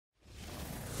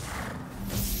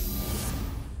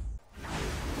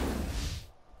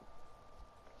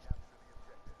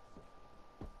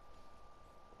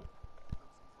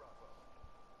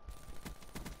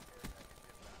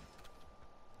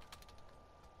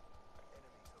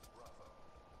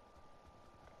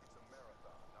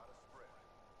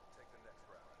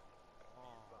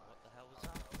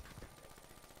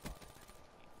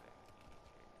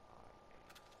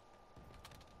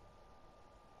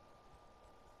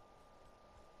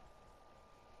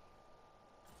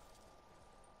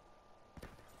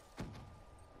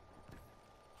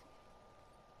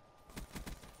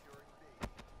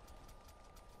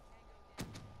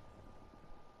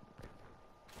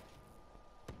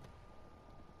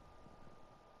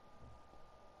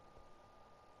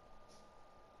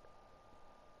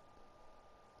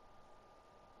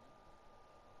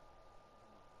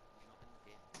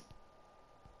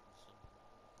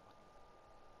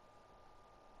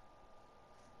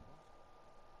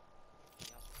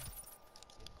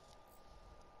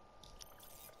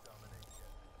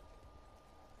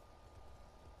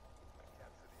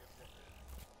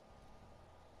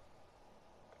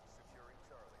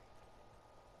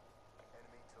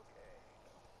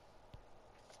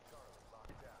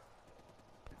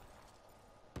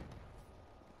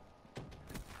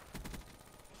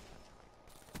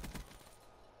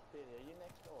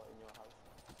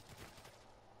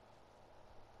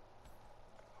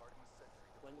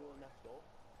When you go next door?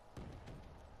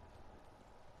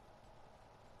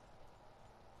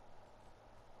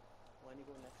 When you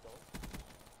go next door?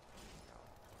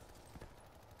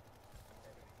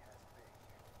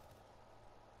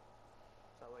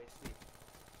 Is that where you sleep?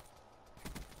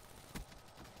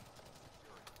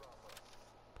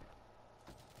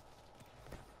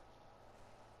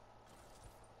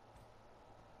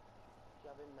 Do you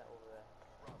have internet over there?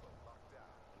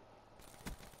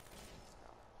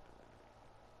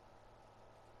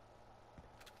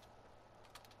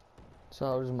 So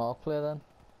how does Mark play then?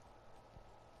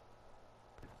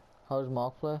 How does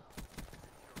Mark play? Are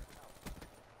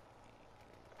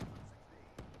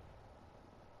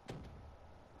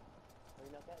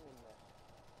you not getting in there?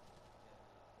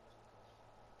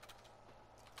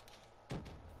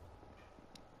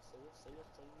 See you.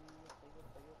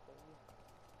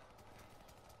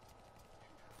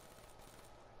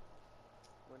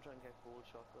 I'm gonna try and get gold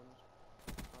shotguns.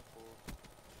 Not gold.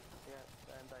 Yeah,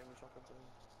 and diamond shotguns.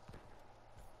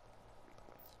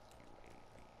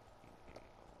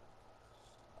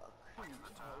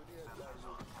 How do you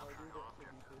get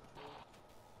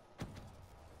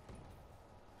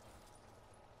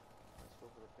Let's go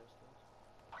for the pistols.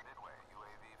 Midway,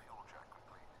 UAV fuel check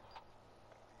complete.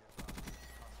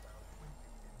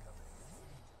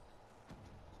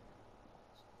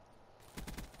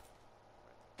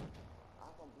 I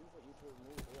can't believe what you told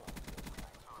me here.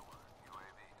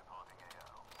 UAV departing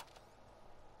AO.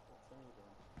 What thing are you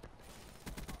doing?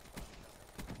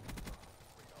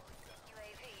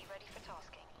 UAV ready for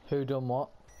tasking. Who done what?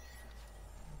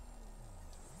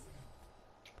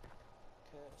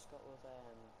 Curtis got with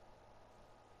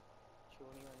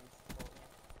Shoni on his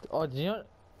photo. Oh, did you not?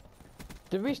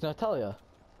 Did Reese not tell you?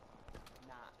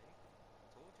 Nah.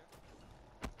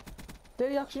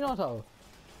 Did he actually not tell?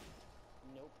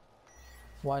 Nope.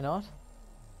 Why not?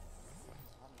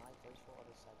 Not my voice for what I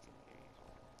said to me.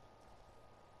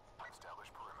 Establish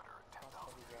perimeter at That's 10,000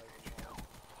 probably feet right. AGL.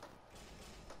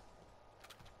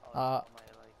 Oh, I might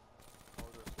have like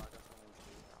hold a flag or something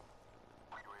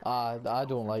too. I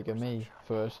don't like it, me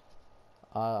first.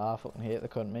 I fucking hate the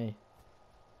cunt, me.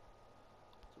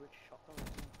 It's a bit shocking,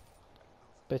 isn't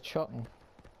it? Bit shocking.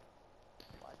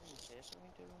 Why didn't you say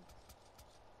something to him?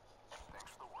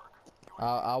 Thanks for the work.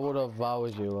 I would have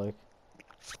vowed you, like.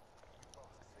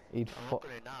 He'd I'm not fuck.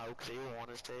 gonna now because you don't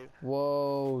want us to.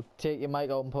 Whoa, take your mic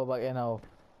out and put it back in now.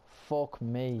 Fuck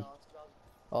me. No,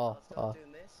 stop Oh,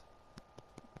 doing this.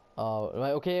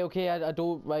 right, okay, I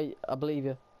don't, right, I believe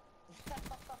you. I'm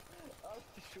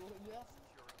showing you.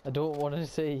 I don't want to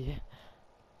see.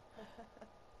 I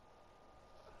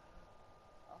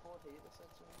thought he had said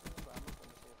something, but I'm not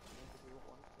gonna say it because he don't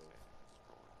want to.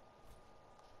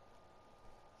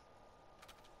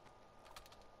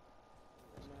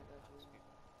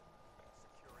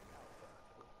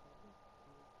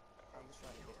 I'm just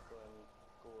trying to get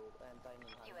gold and diamond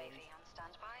handguns. UAV on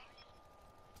standby.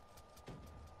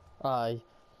 Aye.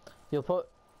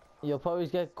 You'll probably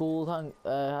get gold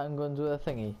handguns with a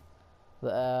thingy.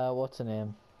 The what's the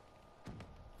name?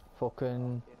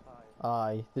 Fucking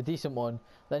aye, the decent one.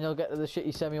 Then you'll get the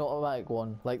shitty semi-automatic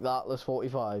one, like the Atlas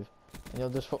 45, and you'll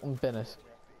just fucking bin it.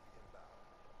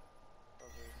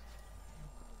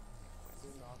 Do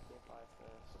not get 5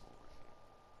 first.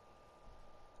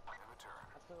 I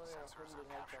feel like I couldn't do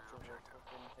headshots with a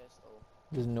fucking pistol.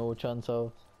 There's no chance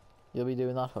of. You'll be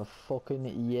doing that for fucking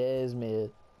years, mate.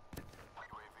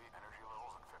 UAV energy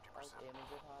levels at I was 50%. aiming a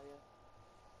bit higher.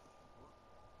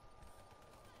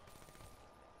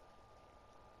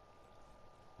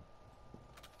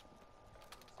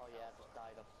 Oh yeah, I just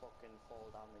died of fucking fall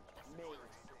damage. Me! UAV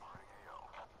departing AO.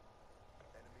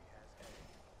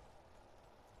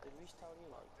 Did Reese tell you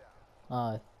like?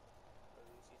 Aye, Or did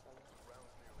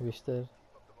Reese tell you? we did.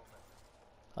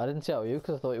 I didn't tell you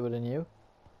because I thought you would have knew. Yeah.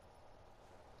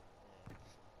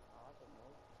 Oh, I don't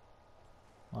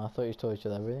know. I thought you told each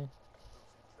other everything.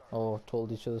 Or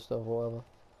told each other stuff or whatever.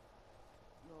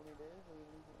 No, we did, but we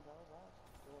didn't even tell us that.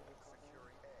 So what we got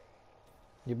there.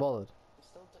 You bothered? We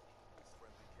still do.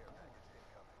 Yeah,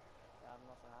 I'm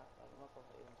not for that. I'm not going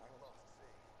to even tell us.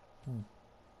 Hmm.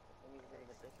 I think he's a bit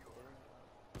of a dick for doing it.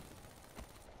 Like.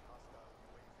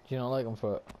 Do you not like him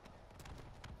for it? I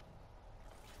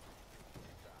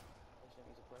just think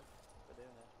he's a prick for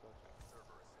doing it, but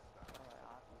alright,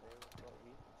 I can do it, but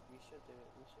we should do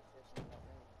it, we should say something about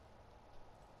me.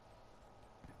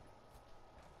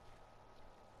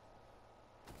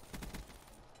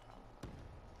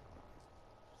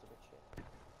 Just a bit shit.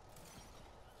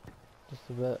 Just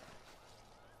a bit.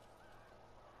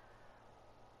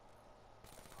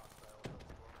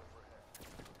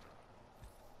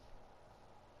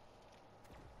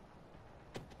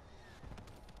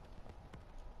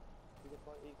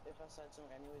 if I said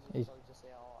something anyways, He's- you'd probably just say,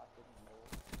 oh, I didn't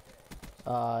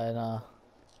know. Aye, nah. It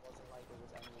wasn't like it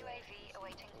was anywhere. UAV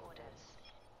awaiting orders.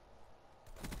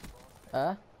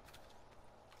 Eh?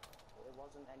 It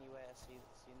wasn't anywhere seen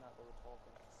that they were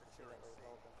talking. See that they were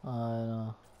talking. Aye,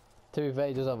 nah. To be fair,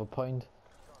 he does have a point.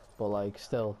 But, like,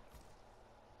 still.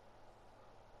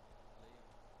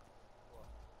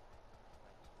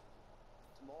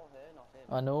 It's more her, not him.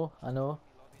 I know.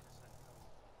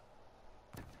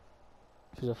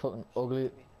 She's a fucking ugly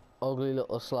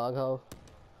little slag hoe.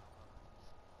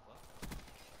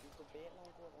 He's debating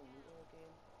on going to neutral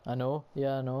again. I know,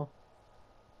 yeah, I know.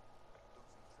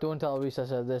 Don't tell Reese I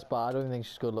said this, but I don't think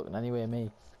she's good looking anyway, me.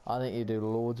 I think you do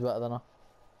loads better than her.